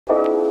A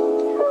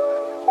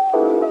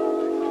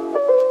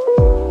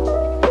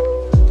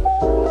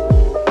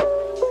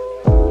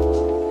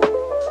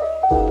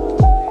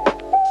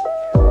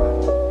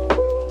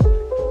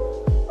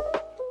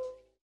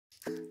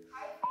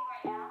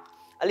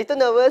little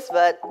nervous,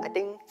 but I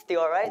think still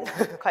alright.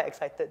 Quite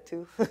excited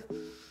too.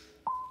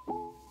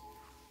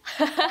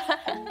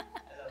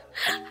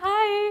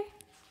 Hi.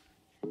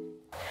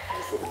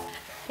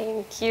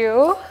 Thank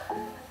you.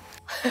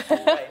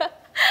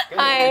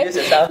 Hi. Introduce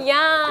yourself to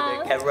Yeah.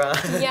 the camera.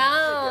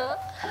 Yeah.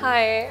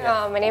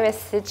 Hi. My name is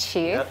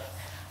ShiQi. Yep.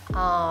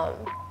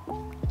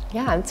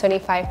 Yeah, I'm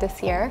 25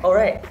 this year.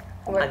 Alright.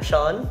 What- I'm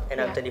Shaun and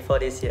I'm Yeah. 24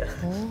 this year.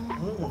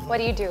 What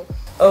do you do?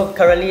 Oh,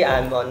 currently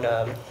I'm on.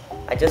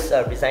 I just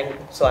resigned,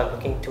 so I'm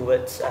looking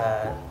towards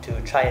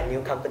to try a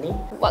new company.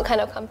 What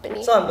kind of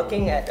company? So I'm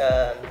looking at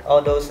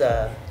all those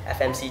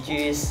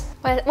FMCGs,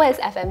 What is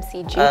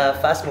FMCG?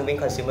 fast-moving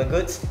consumer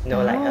goods. You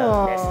know, like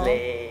Oh.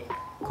 Nestle,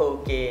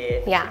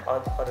 Colgate, Yeah. all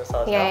those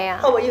sorts. Yeah.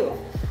 How about you?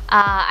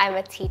 I'm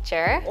a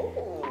teacher.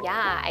 Oh.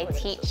 Yeah, I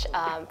teach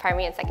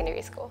primary and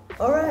secondary school.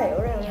 Alright.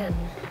 Yeah.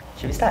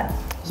 Should we start?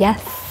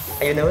 Yes.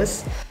 Are you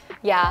nervous?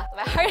 Yeah,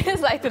 my heart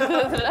is like...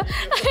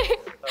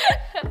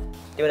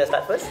 You want to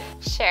start first?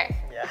 Sure.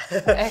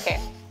 Yeah. Okay.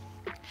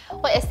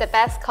 What is the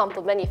best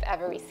compliment you've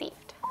ever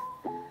received?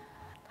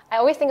 I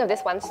always think of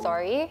this one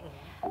story.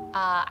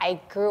 I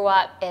grew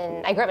up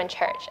in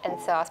church, and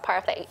so I was part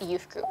of like a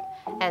youth group.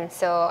 And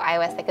so I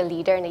was like a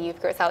leader in the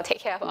youth group, so I would take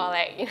care of all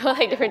like,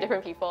 like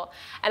different people.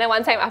 And then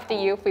one time after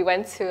youth, we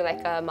went to like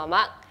a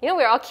mamak. We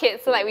were all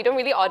kids, so like we don't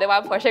really order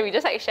one portion, we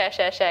just like share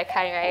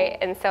kind, right?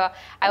 And so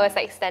I was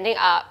like standing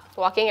up,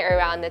 walking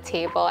around the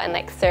table and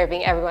like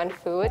serving everyone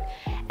food.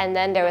 And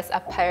then there was a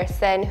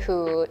person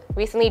who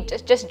recently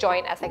just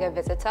joined as like a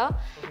visitor,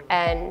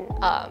 and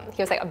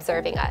he was like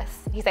observing us.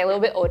 He's like a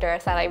little bit older,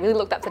 so I like really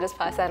looked up to this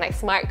person, like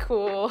smart,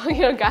 cool,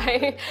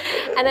 guy.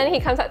 And then he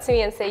comes up to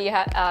me and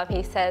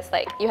he says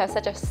like, you have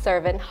such a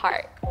servant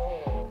heart.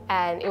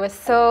 And it was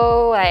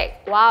so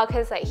like, wow,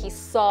 because like he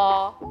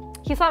saw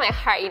my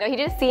heart, he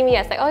didn't see me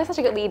as like, oh, you're such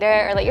a good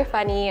leader, or like you're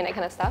funny and that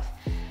kind of stuff.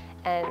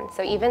 And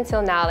so even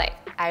till now, like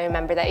I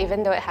remember that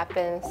even though it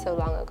happened so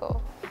long ago.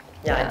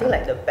 Yeah, I think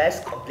like the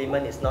best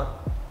compliment is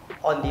not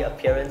on the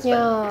appearance,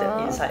 but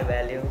the inside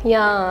value.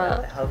 Yeah.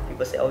 Like how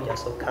people say, oh, you're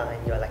so kind,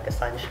 you're like a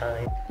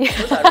sunshine.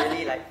 Those are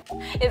really like...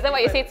 Is that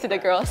what you say to the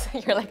girls?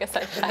 You're like a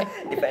sunshine.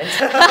 Depends.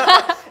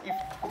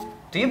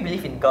 Do you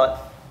believe in God?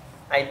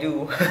 I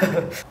do.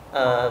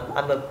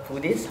 I'm a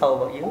Buddhist. How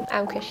about you?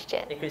 I'm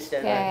Christian. You're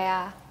Christian, Yeah, right?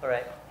 yeah.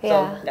 Alright.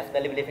 Yeah. So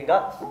definitely believe in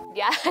God.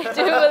 Yeah, I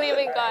do believe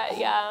in God,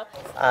 yeah.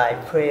 I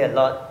pray a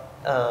lot,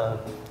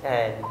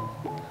 and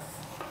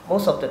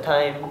most of the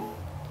time,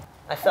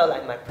 I felt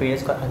like my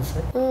prayers got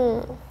answered.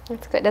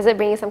 That's good. Does it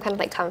bring you some kind of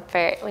like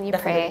comfort when you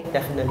pray?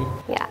 Definitely.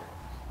 Yeah.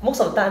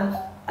 Most of the time,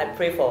 I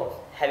pray for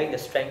having the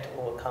strength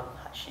to overcome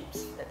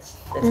hardships. That's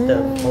the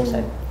most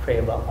I pray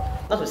about.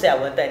 Not to say I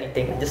wanted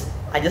anything.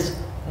 I just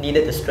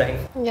needed the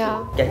strength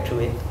to get through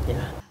it.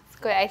 Yeah. It's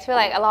good. I feel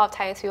like a lot of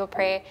times people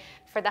pray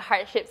for the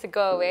hardships to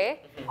go away.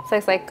 So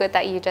it's like good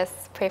that you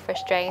just pray for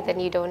strength and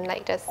you don't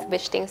like just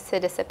wish things to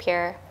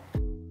disappear.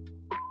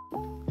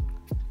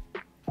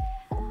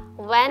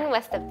 When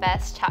was the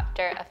best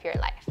chapter of your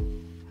life?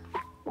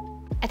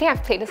 I think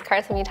I've played this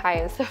card so many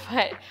times,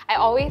 but I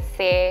always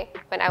say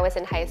when I was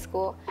in high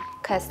school,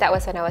 because that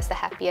was when I was the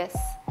happiest.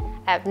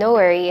 I have no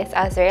worries.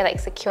 I was very like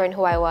secure in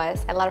who I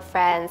was. I had a lot of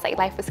friends. Like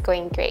life was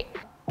going great.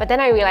 But then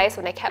I realized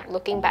when I kept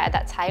looking back at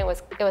that time,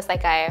 it was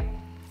like I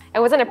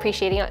wasn't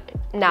appreciating it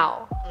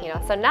now.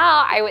 So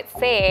now I would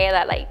say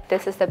that like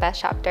this is the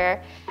best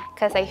chapter,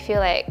 because I feel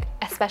like,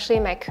 especially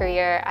in my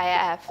career, I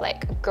have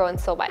like grown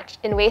so much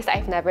in ways that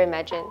I've never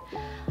imagined.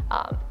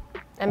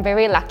 I'm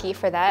very lucky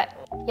for that.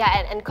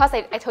 Yeah, and because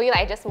I told you that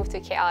I just moved to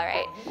KL,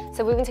 right?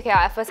 So moving to KL,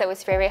 at first it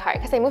was very hard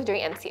because I moved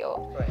during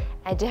MCO. Right.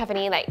 I didn't have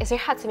any it's very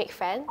hard to make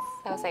friends.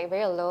 I was like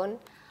very alone.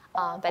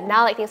 But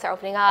now like things are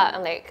opening up.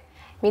 I'm like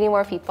meeting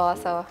more people,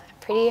 so I'm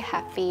pretty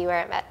happy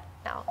where I'm at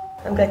now.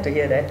 I'm glad to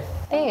hear that.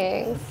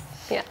 Thanks.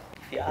 Yeah.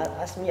 If you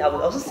ask me, I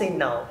would also say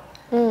now.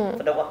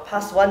 For the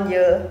past 1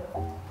 year,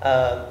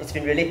 it's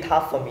been really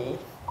tough for me.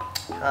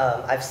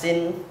 I've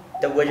seen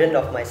the version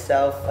of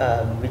myself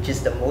which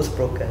is the most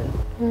broken,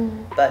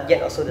 but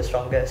yet also the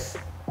strongest.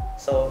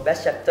 So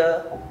best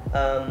chapter,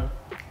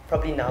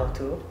 probably now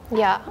too.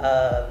 Yeah.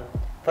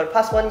 For the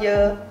past 1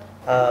 year,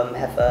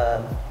 have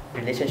a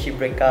relationship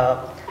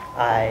breakup.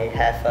 I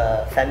have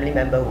a family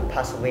member who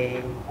passed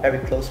away, very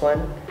close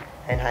one,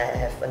 and I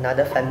have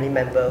another family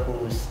member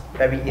who's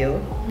very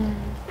ill,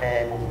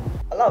 and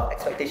a lot of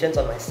expectations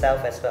on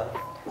myself as well.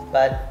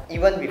 But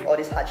even with all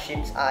these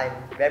hardships, I'm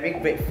very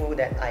grateful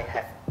that I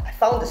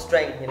found the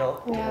strength, to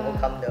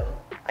overcome them.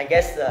 I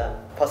guess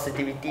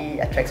positivity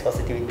attracts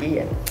positivity,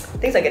 and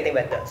things are getting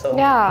better. So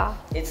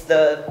it's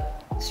the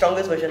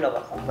strongest version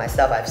of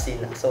myself I've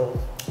seen. So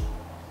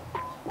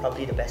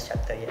probably the best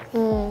chapter yet.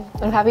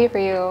 I'm happy for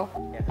you.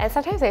 Yeah. And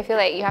sometimes I feel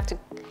like you have to,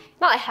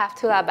 not I have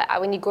to, but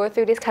when you go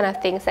through these kind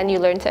of things, then you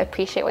learn to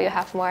appreciate what you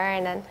have more.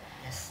 And then,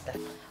 Yes,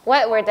 definitely.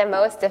 What were the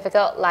most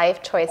difficult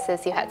life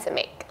choices you had to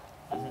make?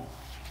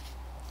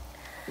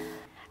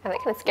 I'm like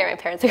kind of scared my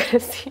parents are going to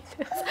see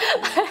this.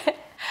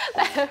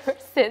 But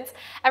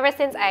ever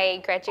since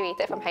I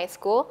graduated from high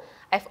school,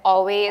 I've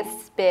always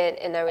been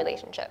in a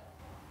relationship.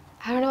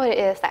 I don't know what it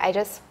is. Like, I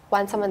just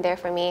want someone there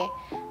for me.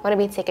 I want to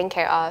be taken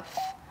care of.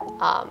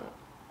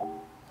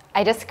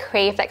 I just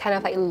crave that kind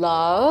of like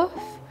love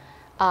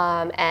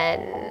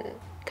and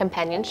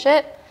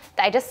companionship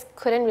that I just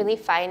couldn't really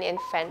find in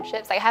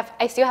friendships. Like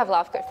I still have a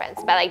lot of good friends,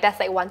 but like that's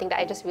like one thing that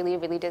I just really,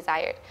 really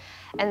desired.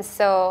 And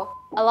so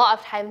a lot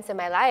of times in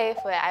my life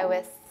where I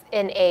was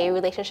in a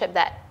relationship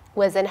that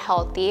wasn't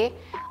healthy,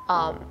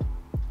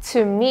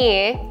 to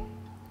me,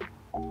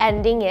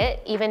 ending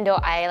it, even though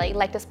I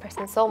like this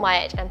person so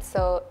much and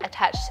so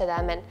attached to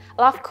them, and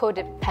a lot of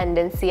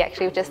codependency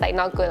actually, which is like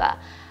not good lah.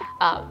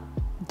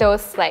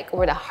 Those like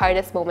were the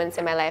hardest moments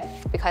in my life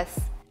because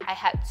I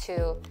had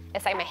to,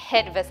 it's like my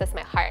head versus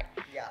my heart.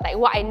 Yeah. Like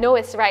what I know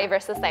is right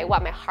versus like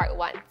what my heart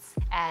wants.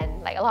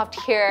 And like a lot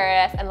of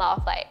tears and a lot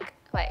of like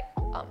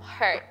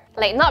hurt.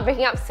 Like not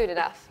breaking up soon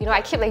enough. You know,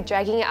 I keep like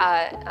dragging it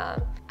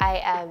out.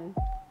 I am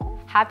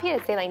happy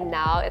to say like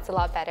now it's a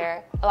lot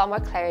better, a lot more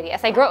clarity.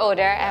 As I grow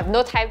older, I have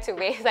no time to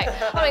waste. Like,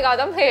 oh my god,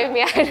 don't play with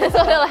me. I just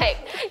want to like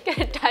get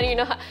it done, you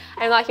know.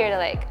 I'm not here to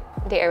like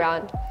date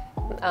around.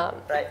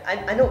 Right,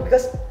 I know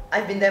because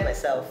I've been there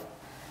myself.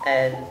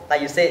 And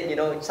like you said, you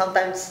know,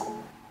 sometimes,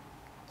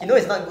 you know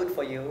it's not good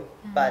for you,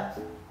 but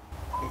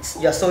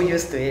you're so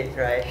used to it,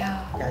 right?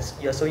 Yeah. Yes,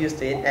 you're so used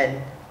to it,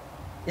 and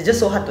it's just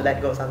so hard to let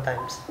go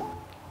sometimes.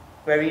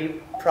 Very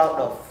proud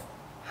of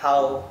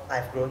how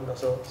I've grown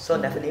also.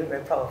 So definitely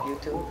very proud of you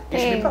too. You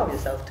should be proud of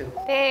yourself too.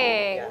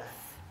 Thanks.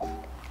 Yeah.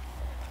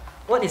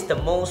 What is the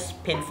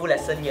most painful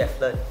lesson you have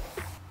learned?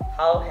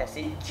 How has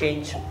it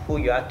changed who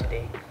you are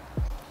today?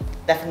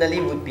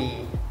 Definitely would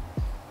be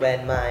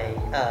when my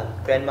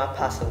grandma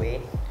passed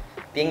away.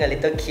 Being a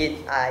little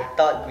kid, I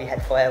thought we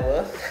had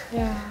forever.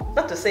 Yeah.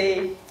 Not to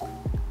say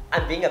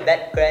I'm being a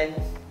bad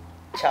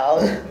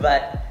grandchild,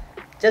 but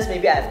just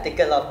maybe I've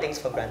taken a lot of things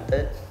for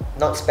granted.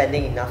 Not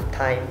spending enough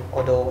time,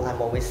 although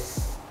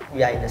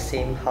we are in the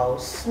same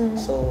house.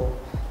 So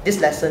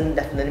this lesson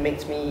definitely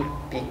makes me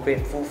be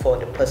grateful for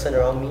the person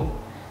around me.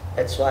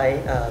 That's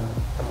why I'm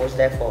always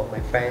there for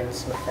my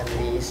friends, my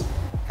families.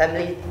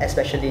 Family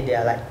especially, they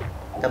are like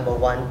number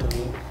one to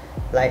me.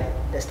 Like,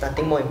 there's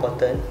nothing more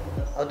important.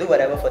 I'll do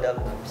whatever for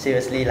them.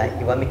 Seriously, like,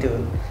 you want me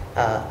to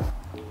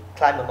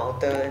climb a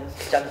mountain,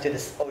 jump into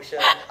the ocean,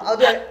 I'll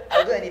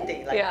do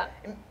anything. Like, yeah.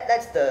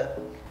 That's the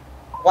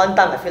one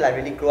time I feel I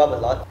really grew up a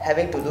lot,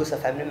 having to lose a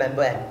family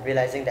member and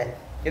realizing that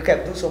you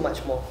can do so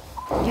much more.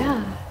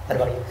 Yeah. What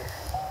about you?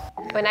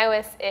 When I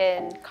was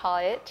in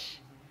college,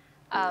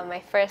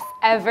 my first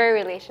ever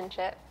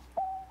relationship,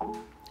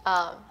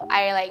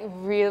 I like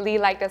really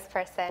liked this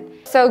person.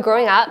 So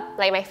growing up,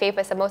 like my faith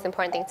was the most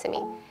important thing to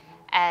me.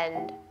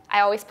 And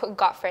I always put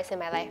God first in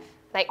my life.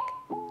 Like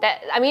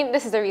that, I mean,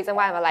 this is the reason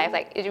why I'm alive.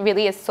 Like it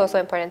really is so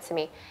important to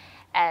me.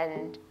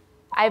 And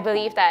I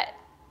believe that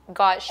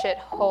God should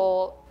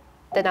hold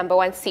the number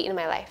one seat in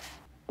my life.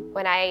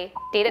 When I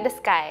dated this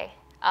guy,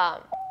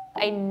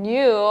 I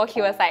knew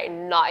he was like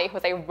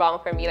wrong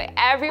for me. Like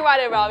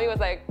everyone around me was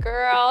like,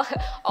 girl,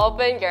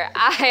 open your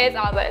eyes.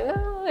 I was like,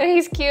 no,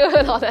 he's cute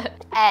and all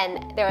that.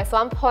 And there was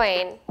one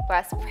point where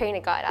I was praying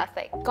to God. I was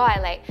like, God,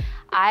 like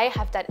I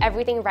have done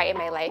everything right in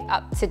my life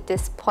up to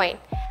this point.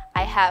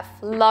 I have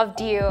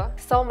loved you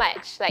so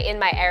much, like in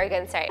my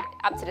arrogance, right,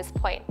 up to this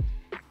point.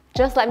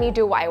 Just let me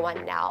do what I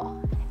want now.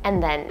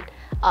 And then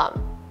I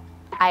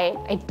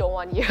don't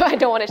want you. I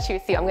don't want to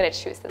choose you. I'm gonna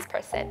choose this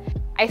person.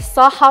 I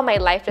saw how my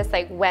life just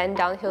like went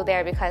downhill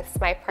there because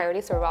my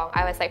priorities were wrong.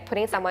 I was like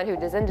putting someone who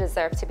doesn't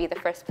deserve to be the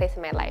first place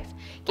in my life.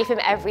 Gave him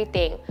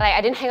everything. Like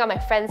I didn't hang out with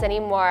my friends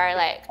anymore.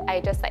 Like I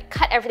just like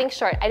cut everything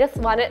short. I just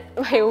wanted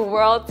my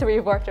world to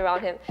revolve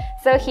around him.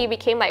 So he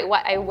became like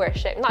what I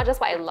worshiped, not just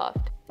what I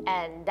loved.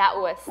 And that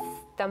was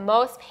the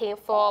most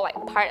painful like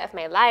part of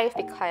my life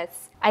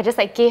because I just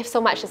like gave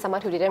so much to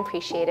someone who didn't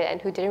appreciate it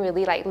and who didn't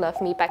really like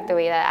love me back the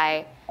way that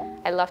I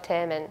loved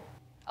him, and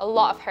a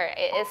lot of hurt.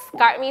 It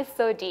scarred me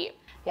so deep.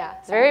 Yeah,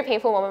 it's a very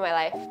painful moment in my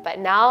life. But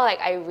now like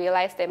I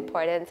realize the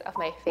importance of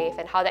my faith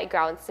and how that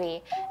grounds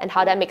me and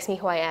how that makes me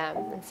who I am.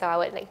 And so I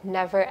would like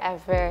never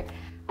ever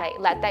like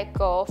let that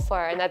go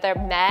for another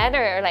man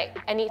or like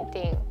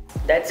anything.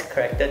 That's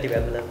character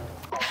development.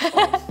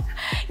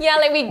 Yeah,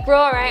 like we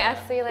grow, right? As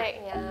we like,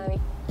 yeah.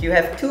 You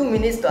have 2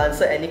 minutes to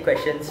answer any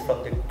questions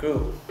from the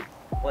group.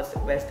 Where's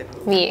the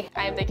group? Me,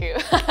 I am the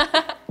group.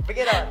 Bring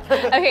it on.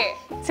 Okay,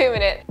 2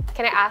 minutes.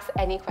 Can I ask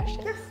any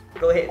questions? Yes.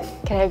 Go ahead.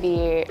 Can I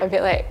be a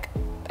bit like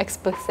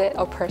explicit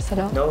or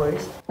personal? No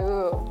worries.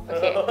 Ooh,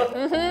 okay. You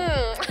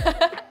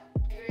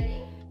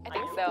ready? I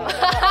think so.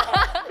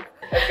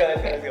 Let's go.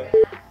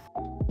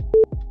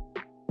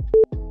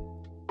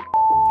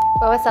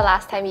 When was the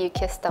last time you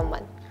kissed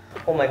someone?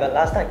 Oh my god,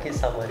 last time I kissed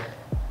someone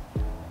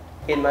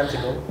 8 months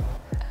ago.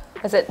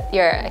 Was it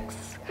your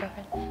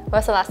ex-girlfriend? When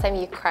was the last time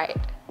you cried?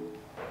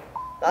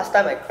 Last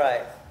time I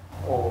cried?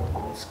 Oh,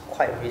 it's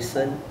quite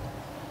recent.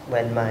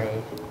 when my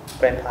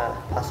grandpa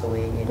passed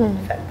away in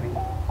February.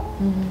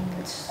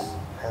 That's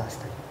my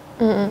last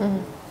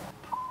time.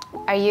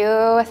 Are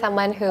you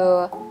someone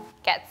who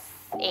gets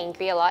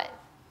angry a lot?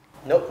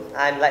 Nope,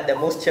 I'm like the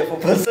most cheerful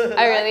person.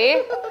 Oh,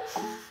 really?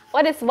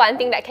 What is one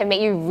thing that can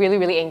make you really,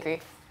 really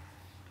angry?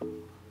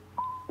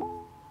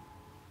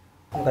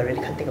 I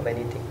really can't think of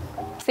anything.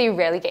 So you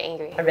rarely get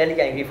angry? I rarely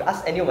get angry. If you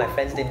ask any of my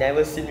friends, they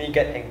never see me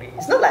get angry.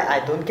 It's not like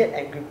I don't get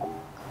angry.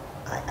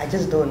 I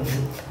just don't.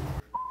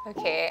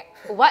 Okay.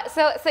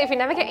 So if you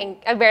never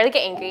rarely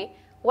get angry,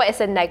 what is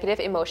a negative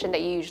emotion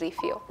that you usually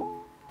feel?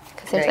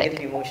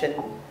 Negative emotion.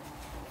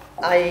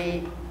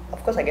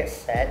 Of course I get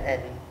sad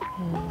and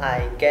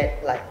I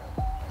get like,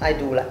 I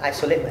do like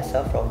isolate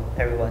myself from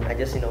everyone. I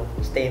just,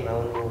 stay in my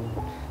own room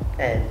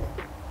and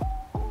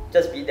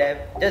just be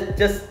there,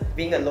 just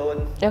being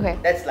alone. Okay.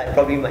 That's like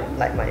probably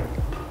my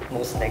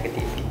most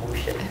negative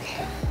emotion.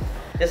 Okay.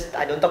 Just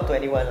I don't talk to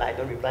anyone, like I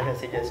don't reply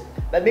messages.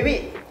 But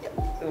maybe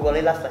it will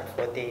only last like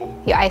for a day.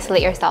 You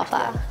isolate yourself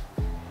lah.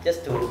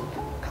 Just to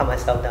calm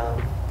myself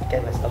down,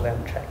 get myself back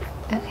on track.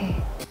 Okay.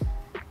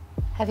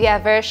 Have you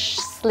ever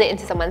slid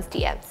into someone's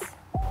DMs?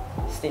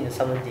 Slid into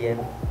someone's DM?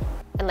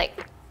 And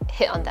like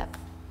hit on them?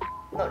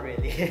 Not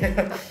really.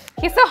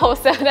 He's so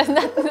wholesome,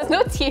 there's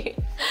no tea.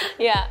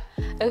 Yeah,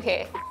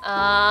 okay.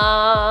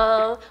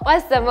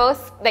 What's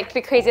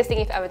the craziest thing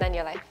you've ever done in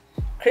your life?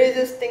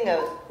 Craziest thing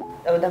I've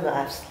ever done,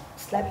 I've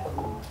slept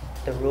on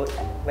the road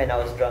when I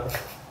was drunk.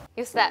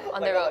 You slept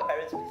on the road? My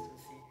parents please don't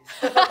see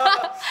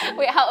this.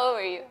 Wait, how old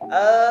were you?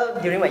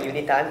 During my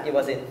uni time, it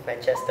was in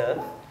Manchester.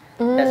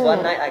 There's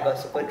one night I got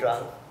super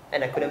drunk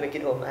and I couldn't make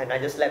it home and I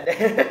just slept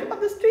there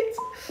on the streets.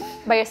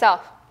 By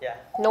yourself? Yeah.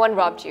 No one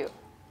robbed you?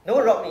 No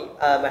one robbed me.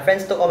 My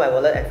friends took all my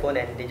wallet and phone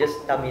and they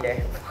just dumped me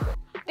there.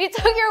 They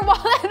took your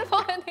wallet and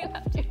phone and they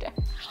left you there.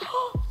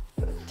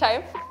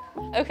 Time?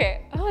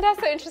 Okay. Oh, that's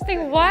so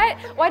interesting. What?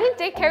 Why didn't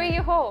they carry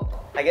you home?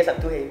 I guess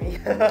I'm too heavy.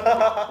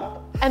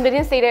 And they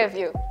didn't stay there with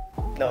you?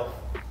 No.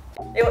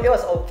 It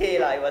was okay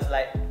lah. It was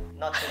like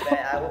not too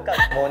bad. I woke up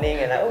in the morning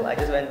and I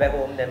just went back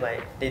home. Then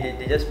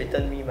they just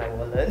returned me my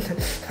wallet.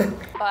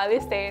 Well, at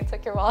least they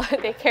took your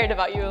wallet. They cared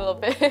about you a little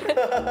bit.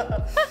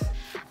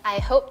 I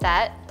hope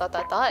that ...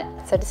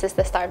 So this is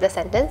the start of the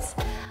sentence.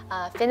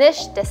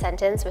 Finish the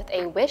sentence with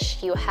a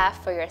wish you have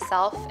for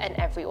yourself and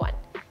everyone.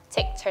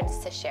 Take turns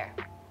to share.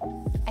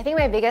 I think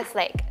my biggest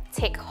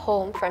take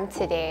home from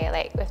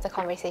today, with the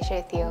conversation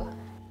with you,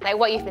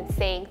 what you've been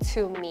saying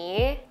to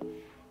me,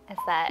 is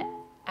that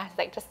I have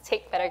to just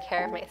take better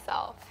care of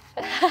myself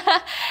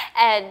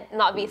and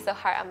not be so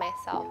hard on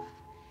myself.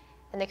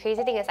 And the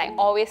crazy thing is I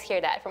always hear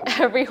that from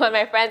everyone.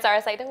 My friends are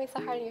always like, don't be so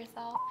hard on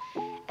yourself.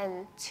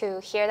 And to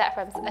hear that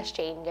from a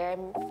stranger,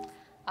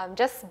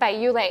 just by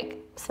you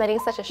spending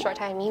such a short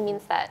time with me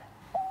means that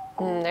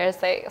there's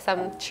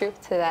some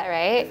truth to that,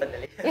 right?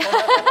 Definitely.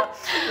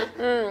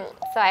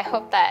 So I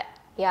hope that,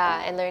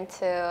 I learn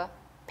to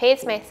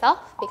pace myself,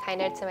 be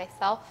kinder to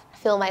myself,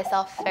 feel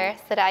myself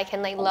first so that I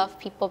can love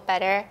people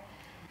better.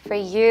 For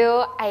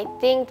you, I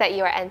think that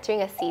you are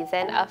entering a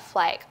season of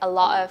a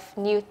lot of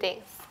new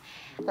things,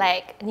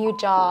 new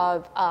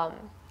job,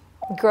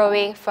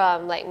 growing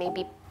from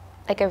maybe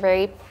a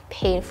very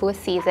painful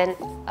season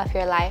of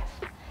your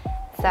life.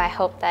 So I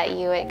hope that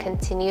you would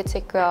continue to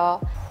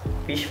grow.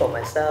 Wish for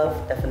myself,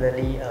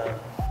 definitely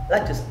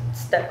like to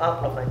step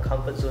out of my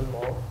comfort zone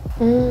more.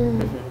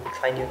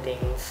 Try new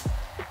things,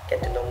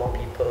 get to know more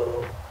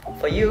people.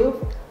 For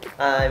you,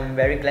 I'm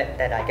very glad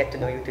that I get to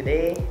know you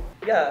today.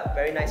 You're a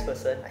very nice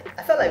person.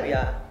 I felt like we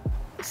are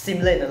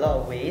similar in a lot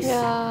of ways.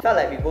 Yeah. I felt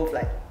like we both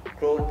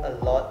grown a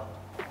lot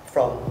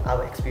from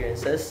our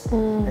experiences.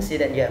 I see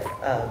that you have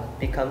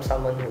become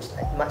someone who's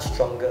much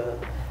stronger.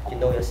 You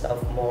know yourself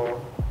more.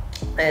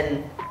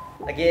 And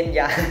again,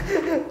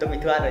 don't be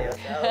too hard on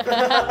yourself.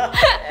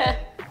 And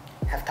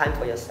have time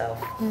for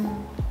yourself.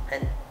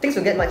 And things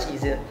will get much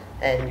easier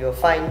and you'll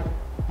find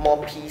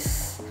more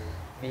peace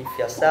with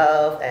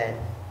yourself and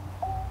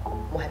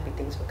more happy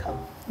things will come.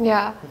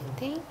 Yeah,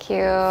 thank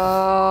you.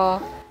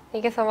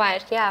 Thank you so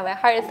much. Yeah, my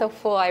heart is so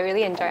full. I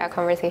really enjoyed our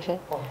conversation.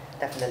 Oh,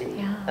 definitely.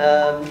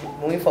 Yeah.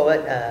 Moving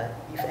forward,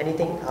 if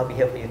anything, I'll be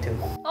here for you too.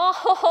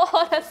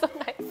 Oh, that's so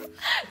nice.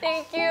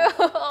 Thank you.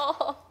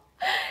 Oh,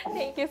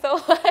 thank you so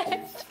much.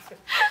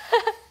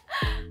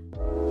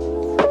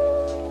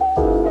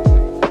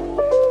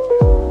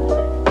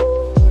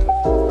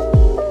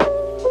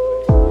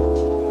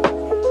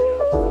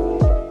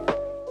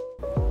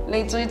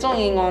你最中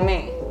意我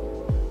咩？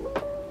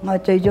我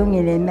最中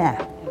意你咩啊？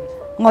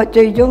我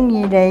最中意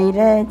你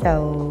咧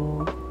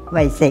就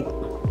為食，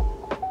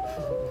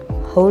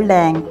好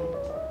靚，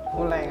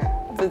好靚啊！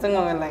最憎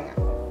我嘅靚啊！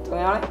仲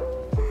有咧？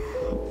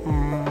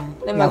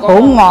你唔係又好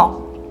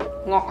惡，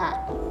惡啊！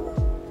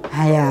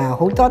係啊，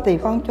好多地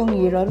方中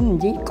意咯，都唔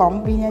知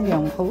講邊一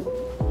樣好。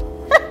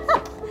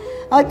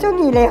我中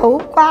意你好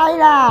乖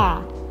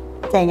啦，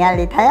成日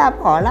嚟睇阿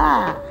婆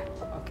啦，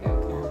 OK，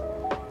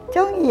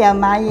 中意又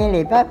買嘢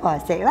嚟俾阿婆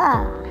食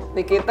啦。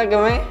你記得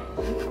嘅咩？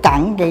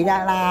梗記得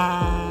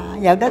啦，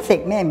有得食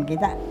咩唔記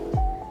得？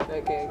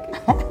 OK。